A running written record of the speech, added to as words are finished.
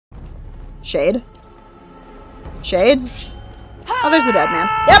Shade? Shades? Oh, there's the dead man.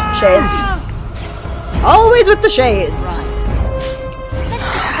 Yep, shades. Always with the shades. Right. Let's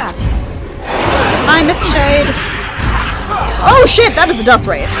get started. Hi, Mr. Shade. Oh shit, that is a dust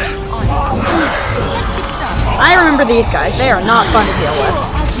wraith. On it. Let's get started. I remember these guys. They are not fun to deal with.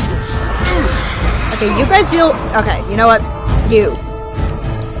 Okay, you guys deal... Okay, you know what? You.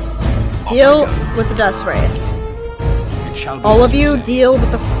 Deal with the dust wraith. All of you deal with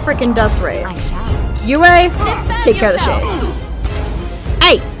the frickin' dust wraith. I shall. UA, take care of the shades.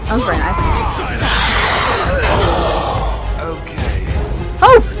 Hey! That was very nice. Okay.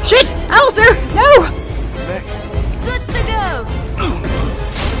 Oh! Shit! Alistair! No! Next. Good to go.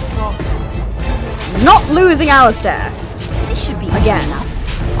 Not losing Alistair. This should be Again. enough.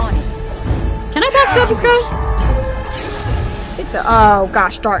 On it. Can I backstab this guy? I think so. Oh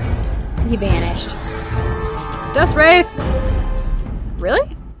gosh, darn it. He vanished. Dust Wraith!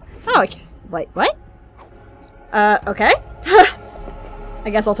 Really? Oh, okay. Wait, what? Okay. I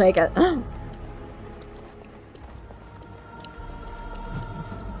guess I'll take it.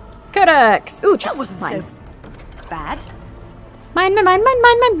 Codex! Ooh, chest. wasn't Mine. so bad. Mine.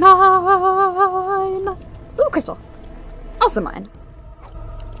 Ooh, crystal. Also mine.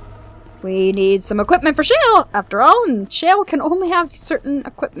 We need some equipment for Shale, after all, and Shale can only have certain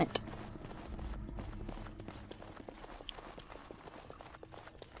equipment.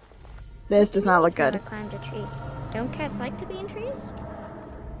 This does not look good. I climbed a tree. Don't cats like to be in trees?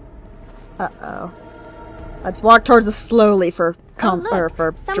 Uh-oh. Let's walk towards us slowly for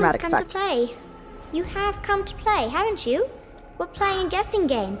Someone's dramatic come effect. to play. You have come to play, haven't you? We're playing a guessing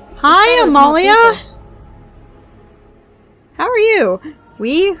game. Hi, Instead of more Amalia! people. How are you?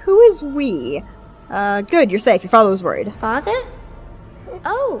 We? Who is we? Good, you're safe. Your father was worried. Father?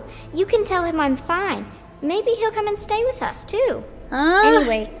 Oh, you can tell him I'm fine. Maybe he'll come and stay with us, too.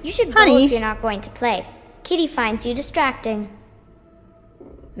 Anyway, you should go honey. if you're not going to play. Kitty finds you distracting.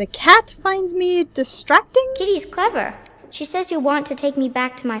 The cat finds me distracting? Kitty's clever. She says you'll want to take me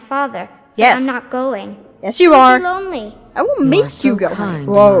back to my father. But Yes. I'm not going. Yes, you You'll are. be lonely. I will You are make so you go. kind,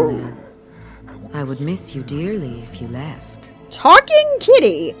 Whoa. Amalia. I would miss you dearly if you left. Talking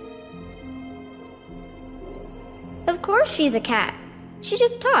kitty. Of course she's a cat. She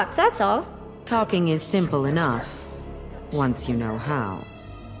just talks, that's all. Talking is simple enough, once you know how.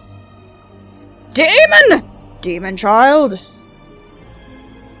 Demon! Demon child.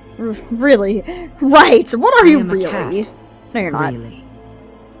 Really? Right. What are I you am a really? cat. No, you're not. Really.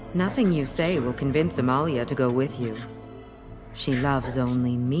 Nothing you say will convince Amalia to go with you. She loves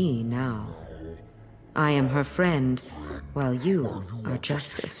only me now. I am her friend, while you are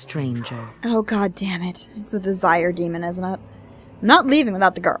just a stranger. Oh god damn it. It's a desire demon, isn't it? I'm not leaving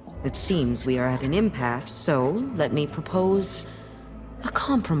without the girl. It seems we are at an impasse, so let me propose a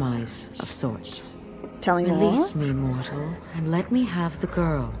compromise of sorts. Tell me more. Release me, mortal, and let me have the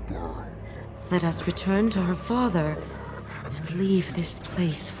girl. Let us return to her father and leave this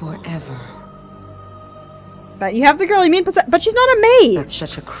place forever. But you have the girl, you mean but she's not a mage! That's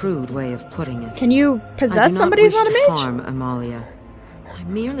such a crude way of putting it. Can you I possess do somebody who's wish not a to mage? harm Amalia. I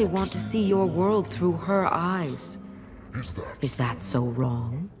merely want to see your world through her eyes. Is that so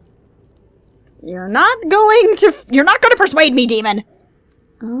wrong? You're not going to persuade me, demon!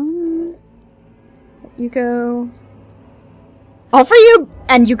 You go... All for you,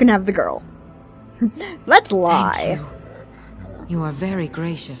 and you can have the girl. Let's lie. Thank you. You are very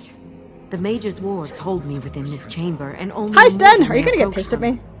gracious. The mage's wards hold me within this chamber, and only Hi, a Sten! mortal Are you may gonna get approach pissed at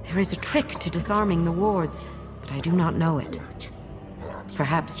them. me? There is a trick to disarming the wards, but I do not know it.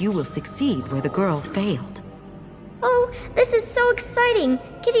 Perhaps you will succeed where the girl failed. Oh, this is so exciting!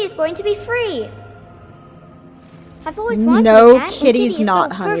 Kitty is going to be free! I've always wanted No, a cat, and Kitty's Kitty is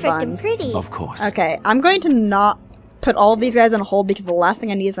not so honey perfect buns. and pretty. Of course. Okay, I'm going to not put all of these guys on hold because the last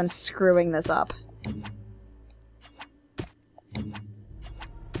thing I need is them screwing this up.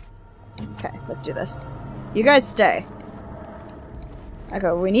 Okay, let's do this. You guys stay. Okay,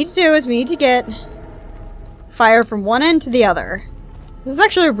 what we need to do is we need to get fire from one end to the other. This is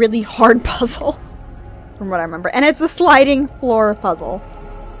actually a really hard puzzle, from what I remember. And it's a sliding floor puzzle.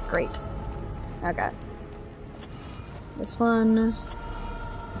 Great. Okay. This one.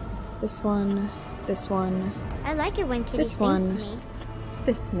 This one. This one. I like it when Kitty This sings one. to me.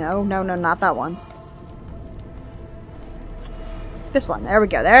 This. No, not that one. This one. There we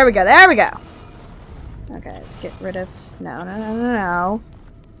go. There we go. There we go. Okay, let's get rid of... No.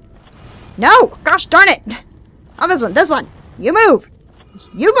 No! Gosh darn it! Oh, this one. This one. You move!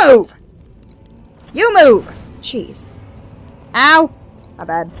 You move! You move! Jeez. Ow! My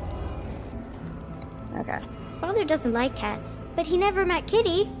bad. Okay. Father doesn't like cats, but he never met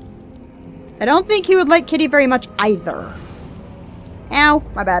Kitty. I don't think he would like Kitty very much either. Ow,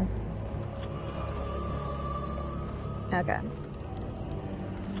 my bad. Okay.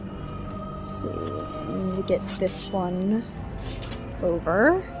 Let's see. I need to get this one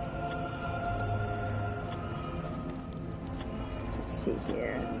over. Let's see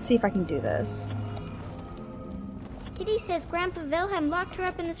here. Let's see if I can do this. Kitty says Grandpa Wilhelm locked her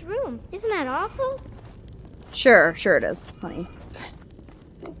up in this room. Isn't that awful? Sure it is, honey.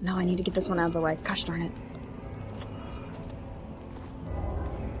 No, I need to get this one out of the way. Gosh darn it.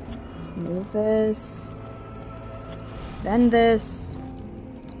 Move this. Then this.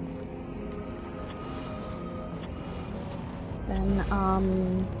 Then,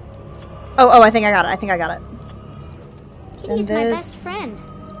 Oh, I think I got it. Kitty's my best friend.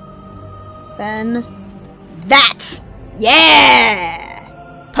 Then... that!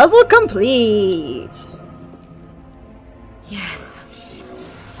 Yeah! Puzzle complete! Yes.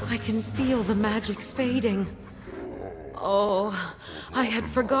 I can feel the magic fading. Oh, I had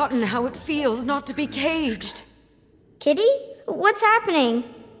forgotten how it feels not to be caged. Kitty? What's happening?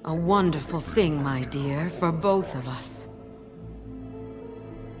 A wonderful thing, my dear, for both of us.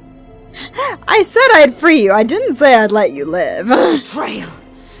 I said I'd free you. I didn't say I'd let you live. Betrayal!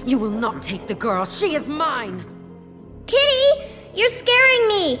 You will not take the girl. She is mine. Kitty! You're scaring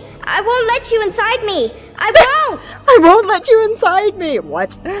me! I won't let you inside me! I won't! I won't let you inside me!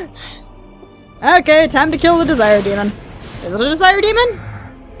 What? Okay, time to kill the desire demon. Is it a desire demon?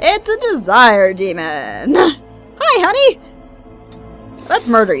 It's a desire demon! Hi, honey! Let's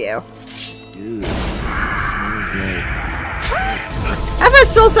murder you. Dude, smells like... Eva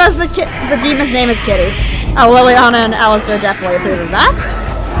still says the demon's name is Kitty. Oh, Liliana and Alistair definitely approve of that.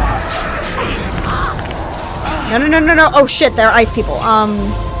 No. Oh shit, they're ice people.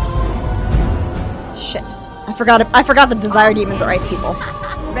 Shit. I forgot the desire demons are ice people.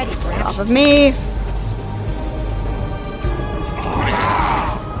 Ready for it. Off of me.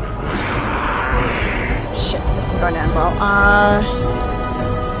 Shit, this is going to end well.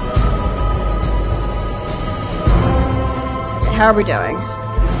 How are we doing?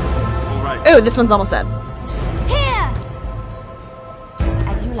 Alright. Ooh, this one's almost dead. Here!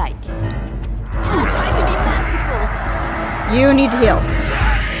 As you like. I'm trying to be merciful. You need to heal.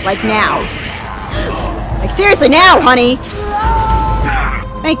 Like now. Like seriously now, honey!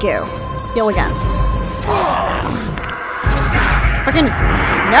 Thank you. Heal again. Fucking...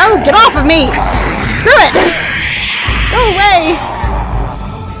 No! Get off of me! Screw it! Go away!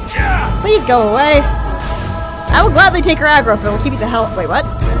 Please go away. I will gladly take your aggro if it will keep you the hell... Wait, what?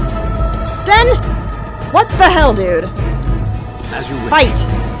 Sten? What the hell, dude? As you wish. Fight!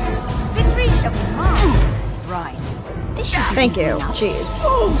 Victory shall be mine. Right. This should be Thank easy you. enough. Jeez.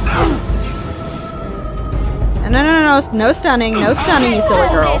 No stunning. No stunning, you silly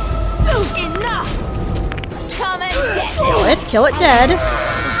girl. Enough! Come and get Kill it. Kill it dead.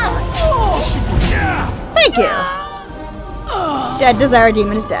 Thank you. Dead. Desire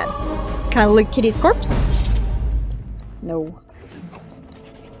demon is dead. Can I loot Kitty's corpse? No.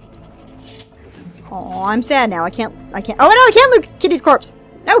 Oh, I'm sad now. I can't. Oh, no, I can't loot Kitty's corpse.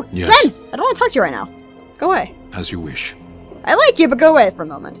 No, Yes. Sten! I don't want to talk to you right now. Go away. As you wish. I like you, but go away for a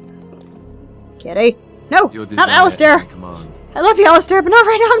moment. Kitty. No, Your not desire Alistair. is my command. I love you, Alistair, but not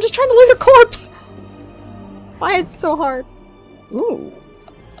right now. I'm just trying to loot a corpse. Why is it so hard? Ooh.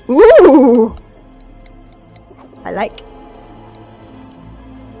 Ooh. I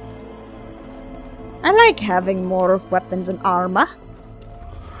like having more weapons and armor.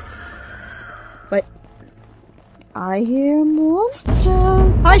 But I hear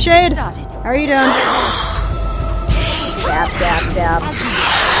monsters. Hi, Shade. Started. How are you doing? Stab, stab, stab.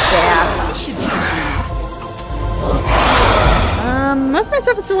 Stab. This should be easy enough. Most of my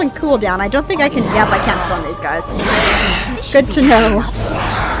stuff is still in cooldown. I don't think I can... Yep, I can't stun these guys. This should Good be to easy know. enough.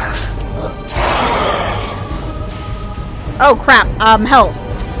 Oh, crap. Health.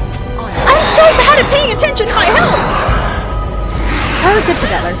 I'm so bad at paying attention to my health! Scarlet, get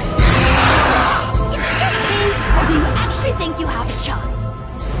together. Do you actually think you have a chance?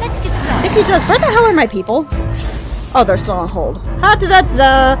 Let's get I started. think he does. Where the hell are my people? Oh, they're still on hold.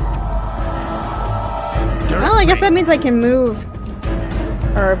 Ha-da-da-da-da! Well, I guess that means I can move.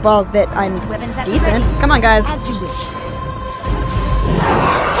 Or, well, that I'm Weapons at the decent. ready. Come on, guys. As you wish.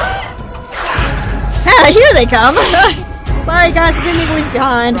 Ha! Here they come! Sorry, guys. I didn't mean to leave you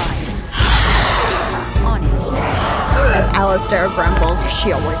behind. On it. As Alistair grumbles,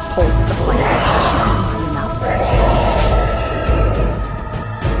 she always pulls stuff like this. Should be easy enough.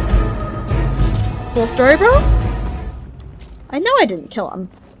 Cool story, bro? I know I didn't kill him.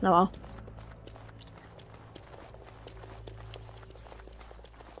 No, well.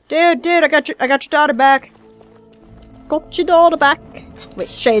 Dude, I got your daughter back. Got your daughter back. Wait,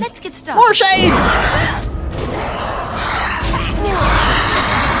 shades. Let's get started. More shades!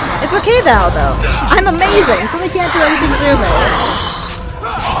 It's okay now, though. I'm amazing, so they can't do anything to me.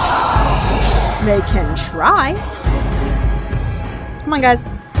 They can try. Come on, guys.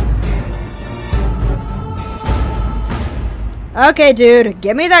 Okay, dude.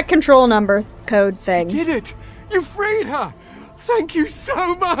 Give me that control number code thing. You did it! You freed her! Thank you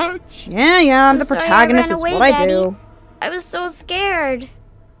so much! Yeah, I'm the sorry I protagonist. ran It's away, what I Daddy. do. I was so scared.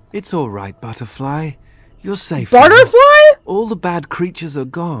 It's alright, Butterfly. You're safe. Butterfly? now. All the bad creatures are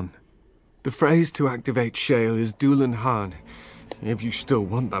gone. The phrase to activate Shale is Dulan Han. If you still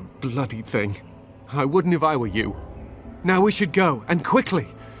want that bloody thing. I wouldn't if I were you. Now we should go, and quickly.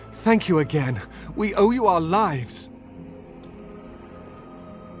 Thank you again. We owe you our lives.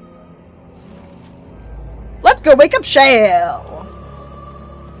 Let's go wake up Shale.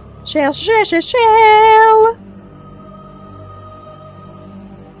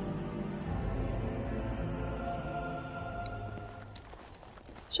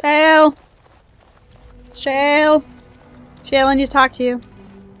 Shale. Shale. Shale, I need to talk to you.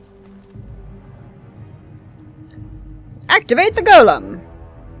 Activate the golem.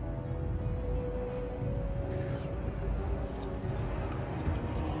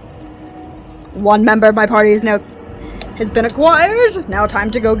 One member of my party has been acquired. Now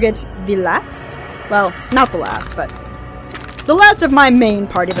time to go get the last. Well, not the last, but the last of my main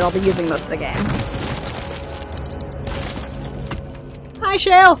party that I'll be using most of the game. Hi,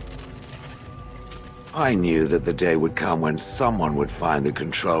 Shale. I knew that the day would come when someone would find the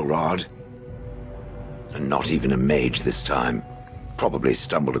control rod. And not even a mage this time. Probably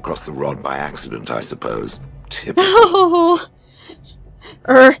stumbled across the rod by accident, I suppose. Typical. Oh.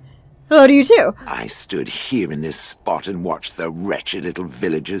 Hello to you too. I stood here in this spot and watched the wretched little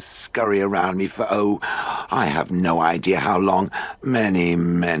villagers scurry around me for, oh, I have no idea how long. Many,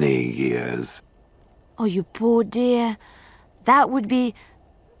 many years. Oh, you poor dear. That would be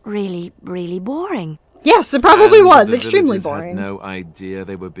really, really boring. Yes, it probably And was the extremely villagers boring. Had no idea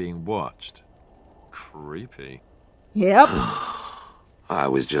they were being watched. Creepy. Yep. I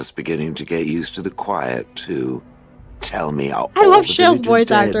was just beginning to get used to the quiet, too. Tell me how I all love the Shale's villagers voice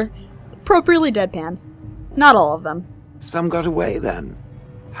dead. actor. Appropriately deadpan. Not all of them. Some got away then.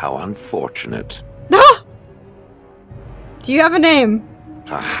 How unfortunate. Ah! Do you have a name?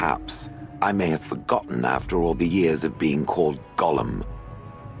 Perhaps. I may have forgotten after all the years of being called Gollum.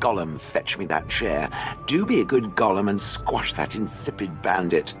 Gollum, fetch me that chair. Do be a good Gollum and squash that insipid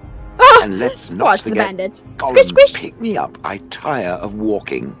bandit. Ah! And let's not Squash the forget, bandits. Gollum, Squish, squish. pick me up. I tire of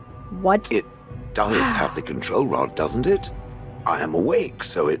walking. What? It does have the control rod, doesn't it? I am awake,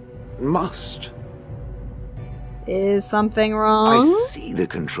 so it must. Is something wrong? I see the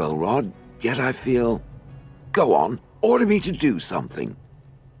control rod, yet I feel... Go on, order me to do something.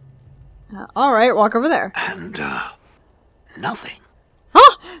 Alright, walk over there. And, nothing.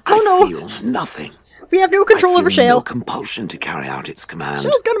 Huh? Oh I no! feel nothing. We have no control I over feel no Shale. compulsion to carry out its command.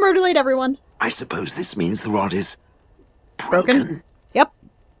 Shale's gonna mutilate everyone. I suppose this means the rod is... broken? Yep.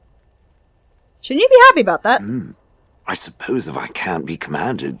 Shouldn't you be happy about that? I suppose if I can't be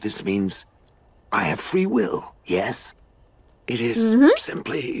commanded, this means I have free will, yes? It is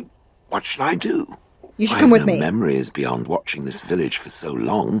simply, what should I do? You should I come have with no me. memories beyond watching this village for so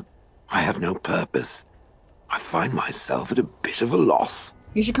long. I have no purpose. I find myself at a bit of a loss.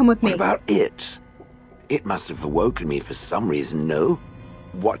 You should come with me. What about it? It must have awoken me for some reason, no?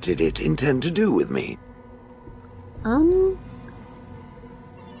 What did it intend to do with me? Hadn't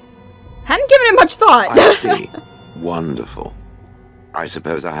given it much thought. I see. Wonderful. I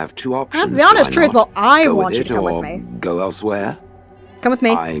suppose I have two options. That's the honest do truth. not? Well, I Go want with you it to come with or me. Go elsewhere? Come with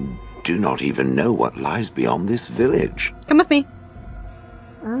me. I do not even know what lies beyond this village. Come with me.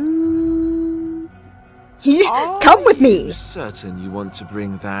 Come with Are me. you certain you want to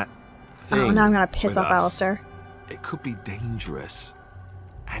bring that thing? Oh, now I'm gonna piss with off us? Alistair. It could be dangerous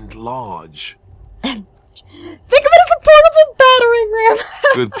and large. Think of it as a portable battering ram.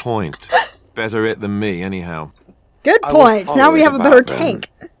 Good point. Better it than me, anyhow. Good I will point. follow Now we it have a better about then. tank.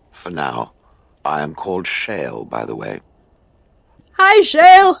 For now, I am called Shale, by the way. Hi,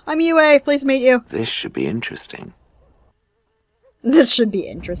 Shale. I'm UA. Pleased to meet you. This should be interesting. This should be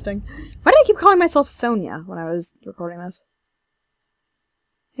interesting. Why did I keep calling myself Sonia when I was recording this?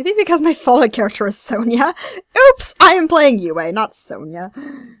 Maybe because my Fallout character is Sonia? Oops! I am playing UA, not Sonia.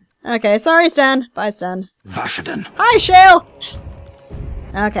 Okay, sorry, Stan. Bye, Stan. Vashaden. Hi, Shale!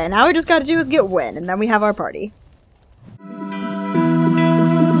 Okay, now we just gotta do is get Win, and then we have our party.